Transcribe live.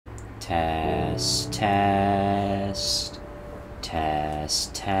Test, test,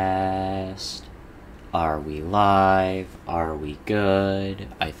 test, test. Are we live? Are we good?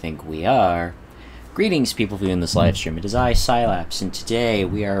 I think we are. Greetings, people viewing this live stream. It is I, Sylaps, and today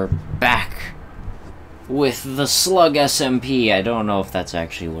we are back with the Slug SMP. I don't know if that's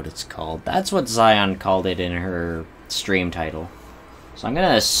actually what it's called. That's what Zion called it in her stream title. So I'm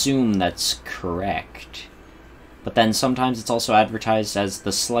gonna assume that's correct. But then sometimes it's also advertised as the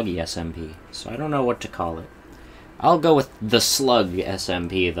Sluggy SMP, so I don't know what to call it. I'll go with the Slug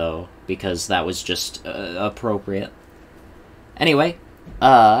SMP, though, because that was just appropriate. Anyway,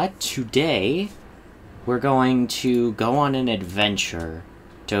 today we're going to go on an adventure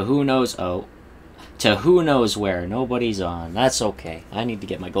to who knows where. Nobody's on. That's okay. I need to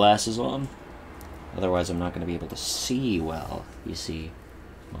get my glasses on. Otherwise, I'm not going to be able to see well, you see.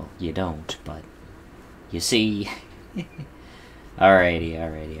 Well, you don't, but you see.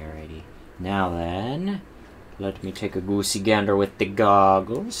 Alrighty. Now then, let me take a goosey gander with the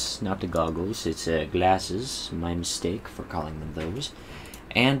goggles. Not the goggles, it's glasses. My mistake for calling them those.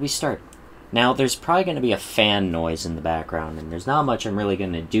 And we start. Now, there's probably going to be a fan noise in the background, and there's not much I'm really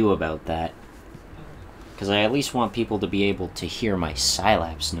going to do about that. Because I at least want people to be able to hear my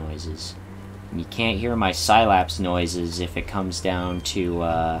Sylaps noises. And you can't hear my Sylaps noises if it comes down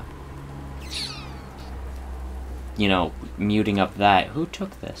to, you know, muting up that. Who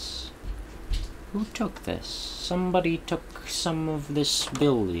took this? Who took this? Somebody took some of this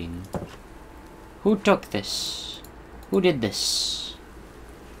building. Who took this? Who did this?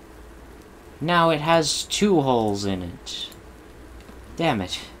 Now it has 2 holes in it. Damn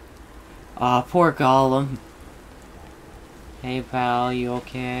it. Aw, poor Gollum. Hey pal, you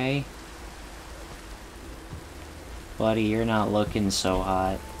okay? Buddy, you're not looking so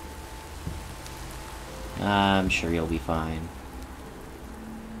hot. I'm sure you'll be fine.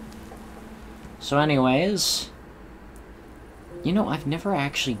 So anyways, you know, I've never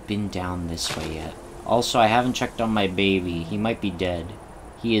actually been down this way yet. Also, I haven't checked on my baby. He might be dead.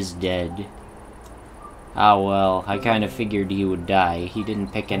 He is dead. Ah well, I kind of figured he would die. He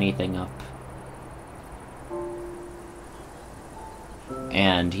didn't pick anything up.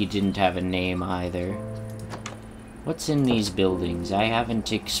 And he didn't have a name either. What's in these buildings? I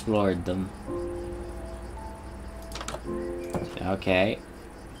haven't explored them. Okay.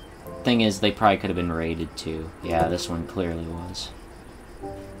 Thing is, they probably could have been raided too. Yeah, this one clearly was.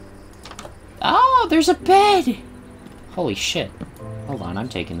 Oh, there's a bed! Holy shit. Hold on, I'm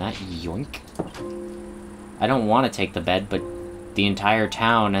taking that. Yoink. I don't want to take the bed, but the entire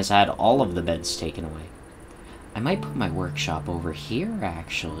town has had all of the beds taken away. I might put my workshop over here,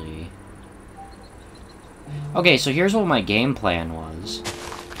 actually. Okay, so here's what my game plan was.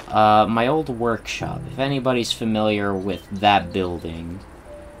 My old workshop, if anybody's familiar with that building,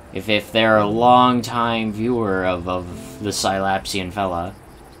 if they're a long-time viewer of the Sylapsian fella,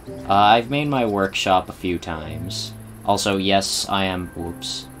 I've made my workshop a few times. Also, yes, I am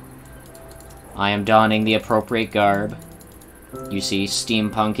donning the appropriate garb. You see,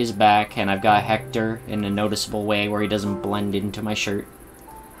 steampunk is back, and I've got Hector in a noticeable way where he doesn't blend into my shirt.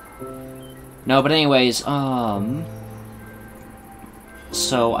 No, but anyways,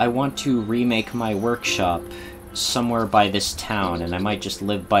 so I want to remake my workshop somewhere by this town, and I might just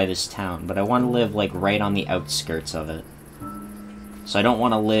live by this town, but I want to live, like, right on the outskirts of it. So I don't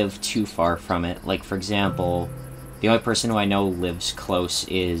want to live too far from it. Like, for example, the only person who I know lives close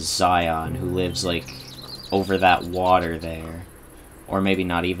is Zion, who lives, like, over that water there. Or maybe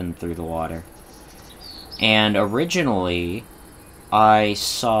not even through the water. And originally, I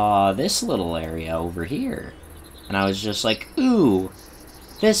saw this little area over here. And I was just like, ooh,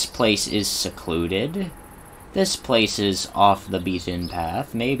 this place is secluded. This place is off the beaten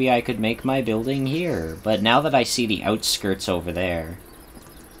path. Maybe I could make my building here. But now that I see the outskirts over there,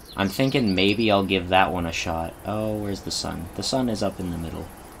 I'm thinking maybe I'll give that one a shot. Oh, where's the sun? The sun is up in the middle.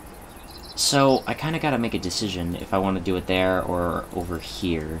 So, I kind of gotta make a decision if I want to do it there or over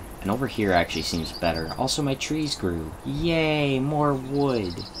here. And over here actually seems better. Also, my trees grew. Yay, more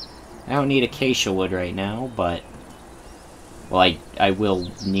wood. I don't need acacia wood right now, but... well, I will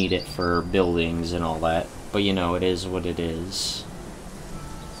need it for buildings and all that. But, you know, it is what it is.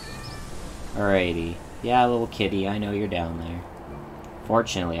 Alrighty. Yeah, little kitty, I know you're down there.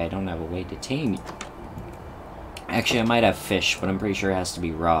 Fortunately, I don't have a way to tame you. Actually, I might have fish, but I'm pretty sure it has to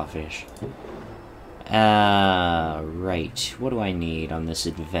be raw fish. Right. What do I need on this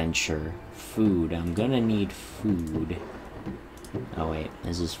adventure? Food. I'm gonna need food. Oh, wait.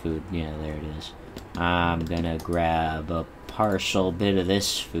 Is this food? Yeah, there it is. I'm gonna grab a partial bit of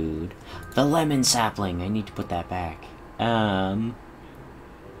this food. The lemon sapling! I need to put that back.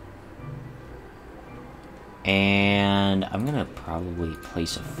 And I'm gonna probably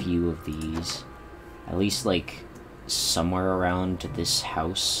place a few of these. At least, like, somewhere around this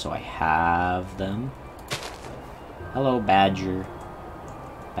house, so I have them. Hello, badger.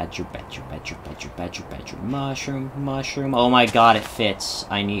 Badger, badger, badger, badger, badger, badger. Mushroom, mushroom. Oh my god, it fits.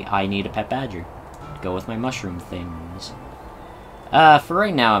 I need a pet badger. Go with my mushroom things. For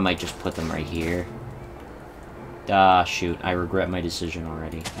right now, I might just put them right here. Ah, shoot. I regret my decision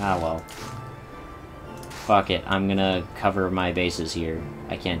already. Ah, well. Fuck it. I'm gonna cover my bases here.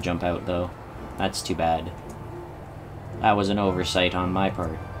 I can't jump out, though. That's too bad. That was an oversight on my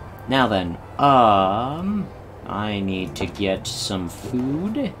part. Now then, I need to get some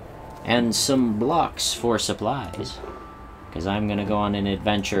food and some blocks for supplies. Because I'm gonna go on an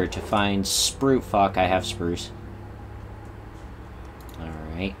adventure to find Spruce. Fuck, I have Spruce.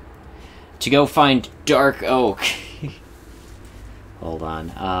 Alright. To go find Dark Oak. Hold on.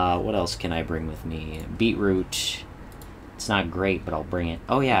 What else can I bring with me? Beetroot. It's not great, but I'll bring it.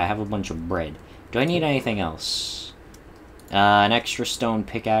 Oh yeah, I have a bunch of bread. Do I need anything else? An extra stone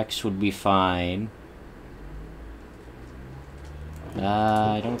pickaxe would be fine.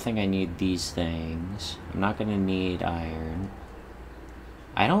 I don't think I need these things. I'm not gonna need iron.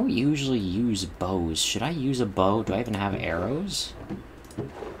 I don't usually use bows. Should I use a bow? Do I even have arrows?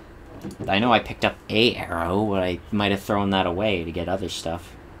 I know I picked up a arrow, but I might have thrown that away to get other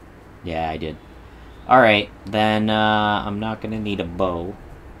stuff. Yeah, I did. Alright, then, I'm not gonna need a bow.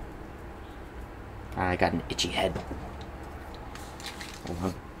 I got an itchy head. Hold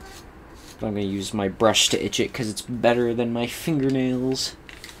on. I'm gonna use my brush to itch it, because it's better than my fingernails.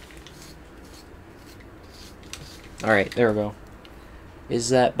 Alright, there we go. Is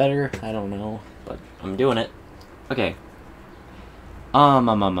that better? I don't know, but I'm doing it. Okay. A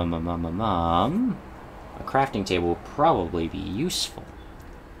crafting table will probably be useful.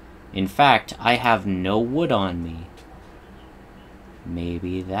 In fact, I have no wood on me.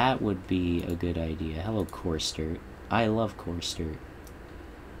 Maybe that would be a good idea. Hello, coarse dirt. I love coarse dirt.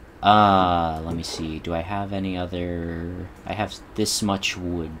 Let me see. Do I have any other... I have this much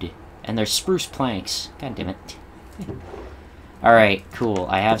wood. And there's spruce planks. God damn it. Alright, cool.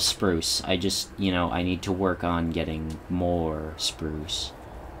 I have spruce. I just, you know, I need to work on getting more spruce.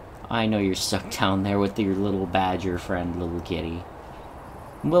 I know you're stuck down there with your little badger friend, little kitty.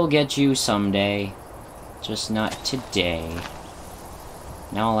 We'll get you someday. Just not today.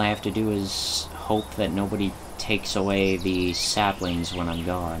 Now all I have to do is hope that nobody takes away the saplings when I'm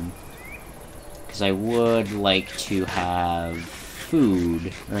gone. Because I would like to have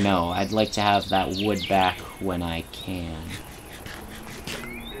food. Or no, I'd like to have that wood back when I can.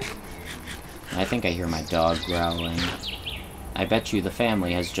 I think I hear my dog growling. I bet you the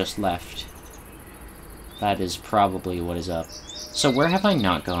family has just left. That is probably what is up. So where have I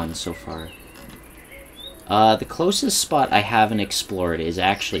not gone so far? The closest spot I haven't explored is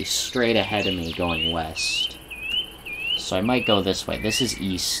actually straight ahead of me going west. So I might go this way. This is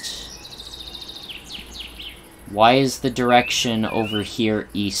east. Why is the direction over here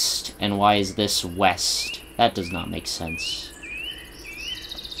east, and why is this west? That does not make sense.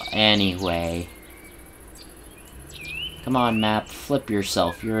 Anyway. Come on, map. Flip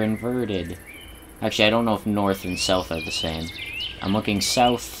yourself. You're inverted. Actually, I don't know if north and south are the same. I'm looking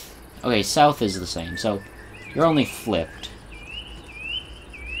south. Okay, south is the same, so you're only flipped.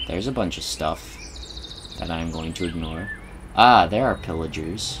 There's a bunch of stuff that I'm going to ignore. Ah, there are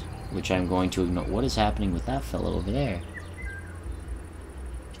pillagers, which I'm going to ignore. What is happening with that fellow over there?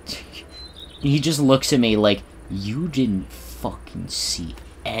 He just looks at me like, you didn't fucking see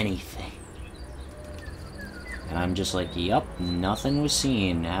anything. And I'm just like, yup, nothing was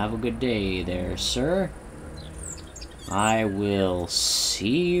seen. Have a good day there, sir. I will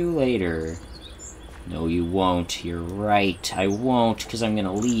see you later. No, you won't. You're right. I won't, because I'm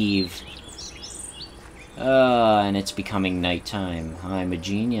gonna leave. And it's becoming nighttime. I'm a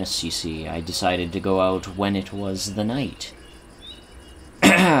genius, you see. I decided to go out when it was the night.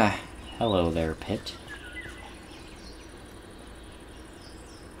 Hello there, Pit.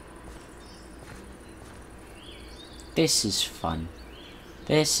 This is fun.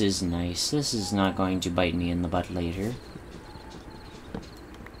 This is nice. This is not going to bite me in the butt later.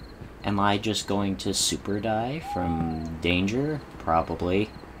 Am I just going to super die from danger? Probably.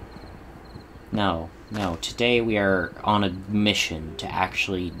 No. No, today we are on a mission to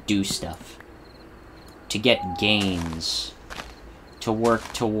actually do stuff. To get gains. To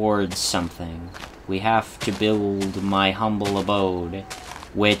work towards something. We have to build my humble abode,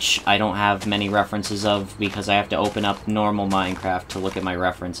 which I don't have many references of because I have to open up normal Minecraft to look at my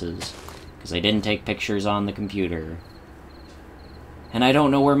references. Because I didn't take pictures on the computer. And I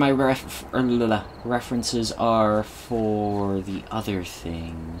don't know where my references are for the other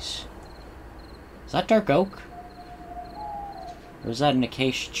things. Is that dark oak? Or is that an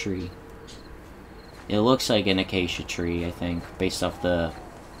acacia tree? It looks like an acacia tree, I think, based off the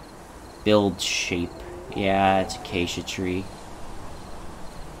build shape. Yeah, it's acacia tree.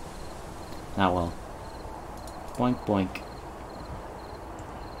 Ah well. Boink boink.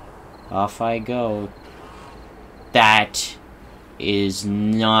 Off I go. That is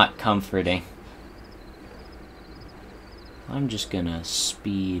not comforting. I'm just gonna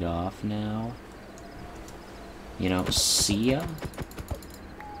speed off now. You know, see ya?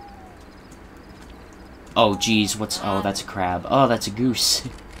 Oh, geez, what's... Oh, that's a crab. Oh, that's a goose.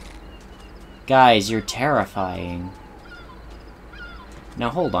 Guys, you're terrifying. Now,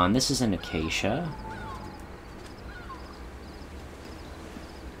 hold on. This is an acacia.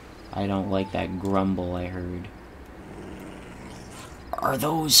 I don't like that grumble I heard. Are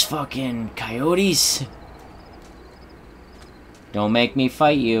those fucking coyotes? Don't make me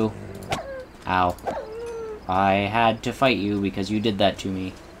fight you. Ow. I had to fight you because you did that to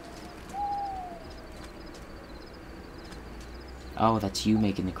me. Oh, that's you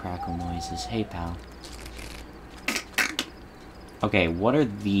making the crackle noises. Hey, pal. Okay, what are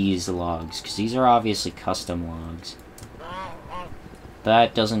these logs? Because these are obviously custom logs.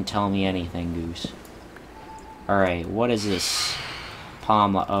 That doesn't tell me anything, Goose. Alright, what is this?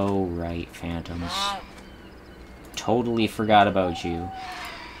 Palm... Oh, right, phantoms. Totally forgot about you.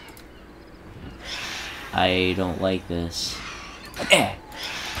 I don't like this.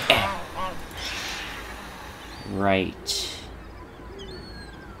 Right.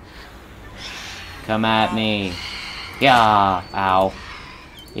 Come at me. Yeah, ow.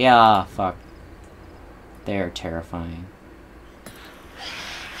 Yeah, fuck. They're terrifying.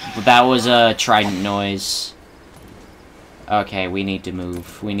 But that was a trident noise. Okay, we need to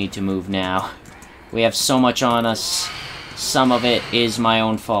move. We need to move now. We have so much on us. Some of it is my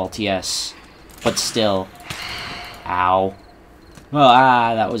own fault, yes. But still. Ow.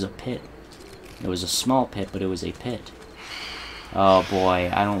 Oh, that was a pit. It was a small pit, but it was a pit. Oh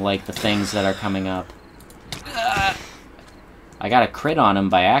boy, I don't like the things that are coming up. I got a crit on him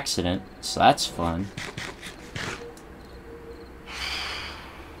by accident, so that's fun.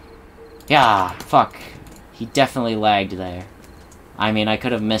 Yeah, fuck. He definitely lagged there. I mean, I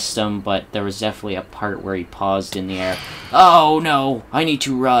could have missed him, but there was definitely a part where he paused in the air. Oh no! I need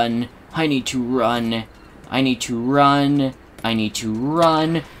to run! I need to run! I need to run! I need to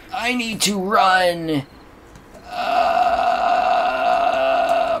run! I need to run!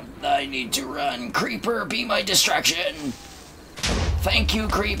 I need to run! Creeper, be my distraction! Thank you,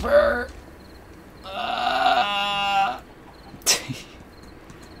 Creeper! I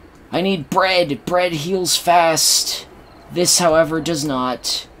need bread! Bread heals fast! This, however, does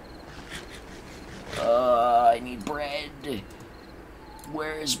not. I need bread.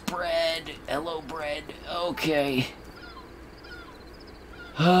 Where's bread? Hello, bread. Okay.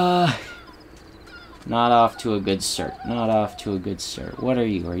 Not off to a good start. Not off to a good start. What are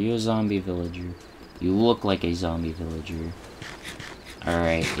you? Are you a zombie villager? You look like a zombie villager.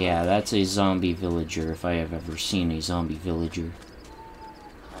 Alright, yeah, that's a zombie villager if I have ever seen a zombie villager.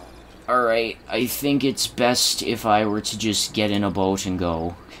 Alright, I think it's best if I were to just get in a boat and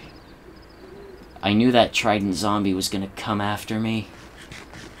go. I knew that trident zombie was gonna come after me.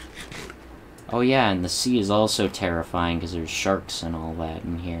 Oh yeah, and the sea is also terrifying because there's sharks and all that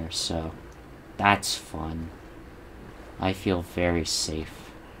in here, so that's fun. I feel very safe.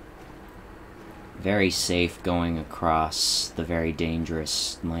 Very safe going across the very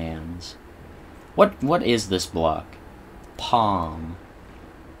dangerous lands. What is this block? Palm.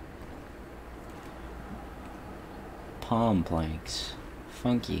 Palm planks.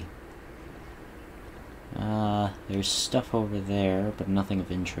 Funky. There's stuff over there, but nothing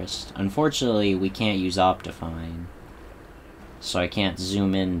of interest. Unfortunately, we can't use Optifine. So I can't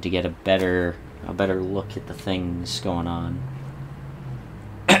zoom in to get a better look at the things going on.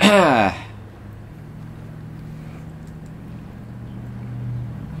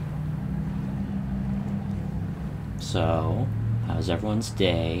 So, how's everyone's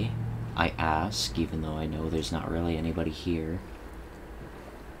day? I ask, even though I know there's not really anybody here.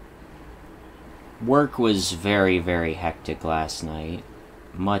 Work was very, very hectic last night.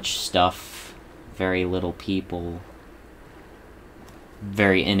 Much stuff, very little people.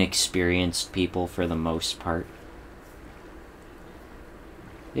 Very inexperienced people for the most part.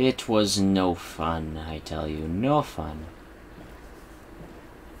 It was no fun, I tell you, no fun.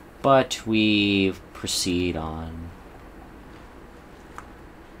 But we proceed on.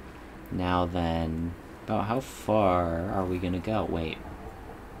 Now then, About how far are we gonna go? Wait.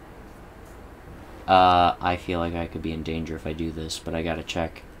 I feel like I could be in danger if I do this, but I gotta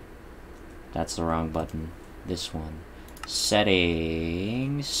check. That's the wrong button. This one.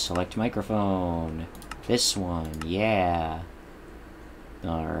 Settings. Select microphone. This one. Yeah.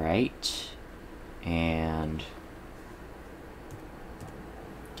 Alright. And...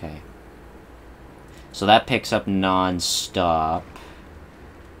 okay. So that picks up non-stop.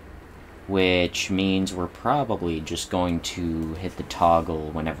 Which means we're probably just going to hit the toggle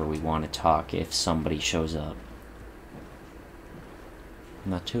whenever we want to talk if somebody shows up.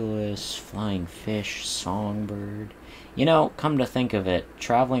 Nautilus, flying fish, songbird. You know, come to think of it,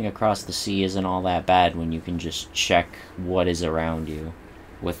 traveling across the sea isn't all that bad when you can just check what is around you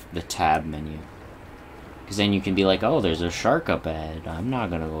with the tab menu. Because then you can be like, oh, there's a shark up ahead. I'm not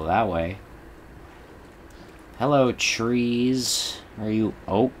gonna go that way. Hello, trees. Are you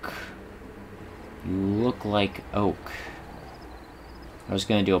oak? You look like oak. I was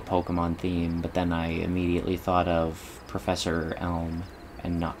gonna do a Pokemon theme, but then I immediately thought of Professor Elm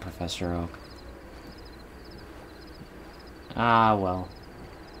and not Professor Oak. Ah, well.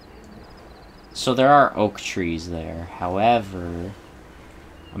 So there are oak trees there. However,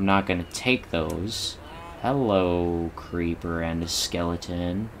 I'm not gonna take those. Hello, creeper and a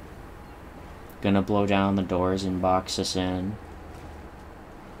skeleton. Gonna blow down the doors and box us in.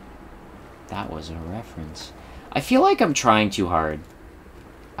 That was a reference. I feel like I'm trying too hard,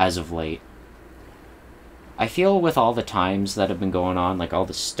 as of late. I feel with all the times that have been going on, like all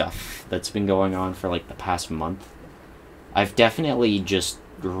the stuff that's been going on for like the past month, I've definitely just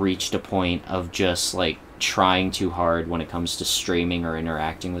reached a point of just like trying too hard when it comes to streaming or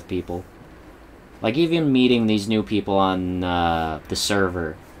interacting with people. Like even meeting these new people on the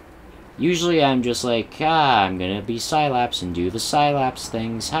server. Usually I'm just like, I'm gonna be Psylapse and do the Psylapse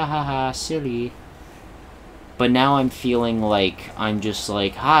things, ha ha ha, silly. But now I'm feeling like, I'm just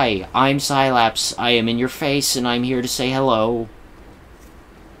like, hi, I'm Psylapse, I am in your face and I'm here to say hello.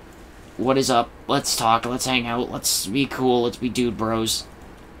 What is up? Let's talk, let's hang out, let's be cool, let's be dude bros.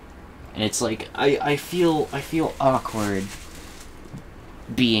 And it's like, I feel awkward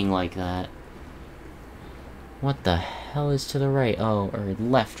being like that. What the hell is to the right? Oh, or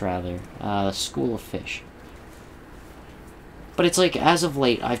left, rather. School of Fish. But it's like, as of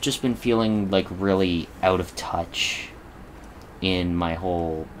late, I've just been feeling, like, really out of touch in my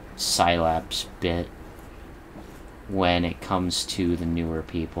whole Psylapse bit when it comes to the newer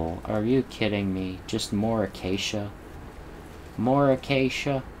people. Are you kidding me? Just more acacia? More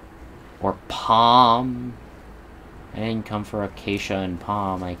acacia? Or palm? I didn't come for acacia and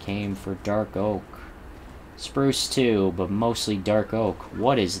palm, I came for dark oak. Spruce too, but mostly dark oak.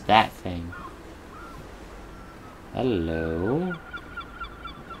 What is that thing? Hello?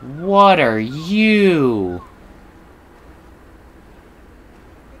 What are you?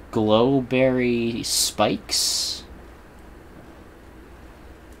 Glowberry spikes?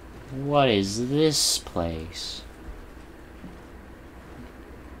 What is this place?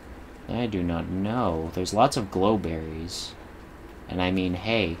 I do not know. There's lots of glowberries. And I mean,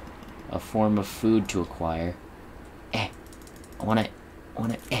 hey, a form of food to acquire. I wanna,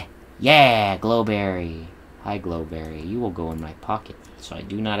 yeah, glowberry. Hi, glowberry. You will go in my pocket, so I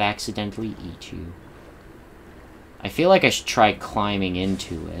do not accidentally eat you. I feel like I should try climbing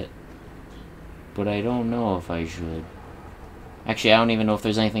into it, but I don't know if I should. Actually, I don't even know if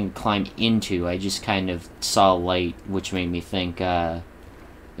there's anything to climb into. I just kind of saw light, which made me think,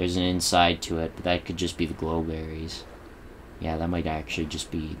 there's an inside to it, but that could just be the glowberries. Yeah, that might actually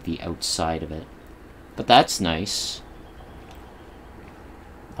just be the outside of it. But that's nice.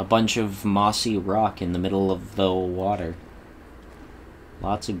 A bunch of mossy rock in the middle of the water.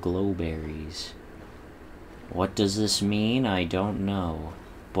 Lots of glowberries. What does this mean? I don't know.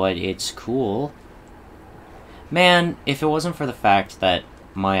 But it's cool. Man, if it wasn't for the fact that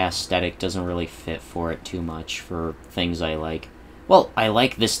my aesthetic doesn't really fit for it too much for things I like. Well, I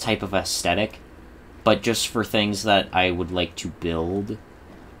like this type of aesthetic. But just for things that I would like to build,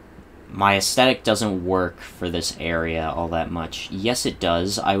 my aesthetic doesn't work for this area all that much. Yes, it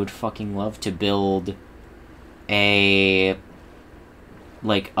does. I would fucking love to build a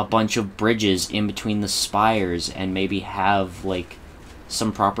bunch of bridges in between the spires and maybe have, like,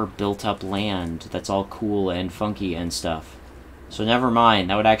 some proper built-up land that's all cool and funky and stuff. So never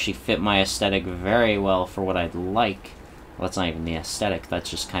mind. That would actually fit my aesthetic very well for what I'd like. Well, that's not even the aesthetic, that's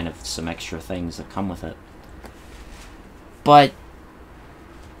just kind of some extra things that come with it. But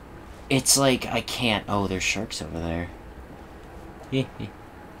it's like, I can't... Oh, there's sharks over there.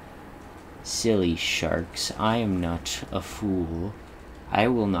 Silly sharks. I am not a fool. I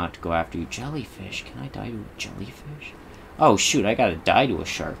will not go after you. Jellyfish. Can I die to a jellyfish? Oh, shoot. I gotta die to a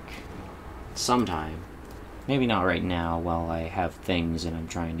shark. Sometime. Maybe not right now while I have things and I'm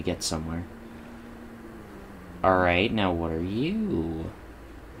trying to get somewhere. Alright, now what are you?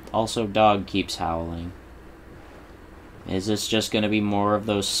 Also, dog keeps howling. Is this just gonna be more of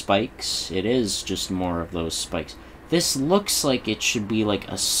those spikes? It is just more of those spikes. This looks like it should be like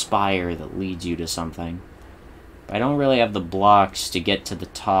a spire that leads you to something. But I don't really have the blocks to get to the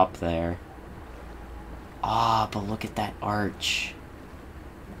top there. Ah, but look at that arch.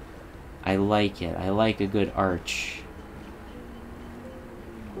 I like it. I like a good arch.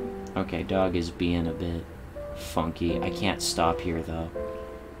 Okay, dog is being a bit funky. I can't stop here, though.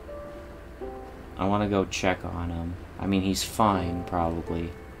 I want to go check on him. I mean, he's fine, probably.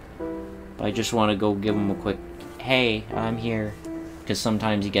 But I just want to go give him a quick, hey, I'm here. Because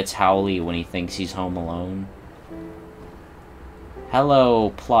sometimes he gets howly when he thinks he's home alone.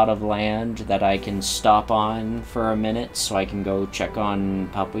 Hello, plot of land that I can stop on for a minute so I can go check on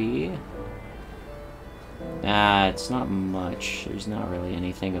Puppy. It's not much. There's not really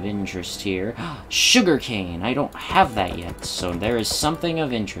anything of interest here. Sugarcane! I don't have that yet, so there is something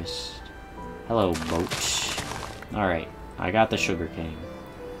of interest. Hello, boat. Alright, I got the sugarcane.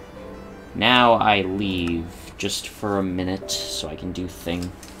 Now I leave, just for a minute, so I can do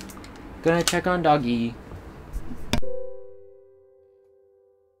thing. Gonna check on doggy.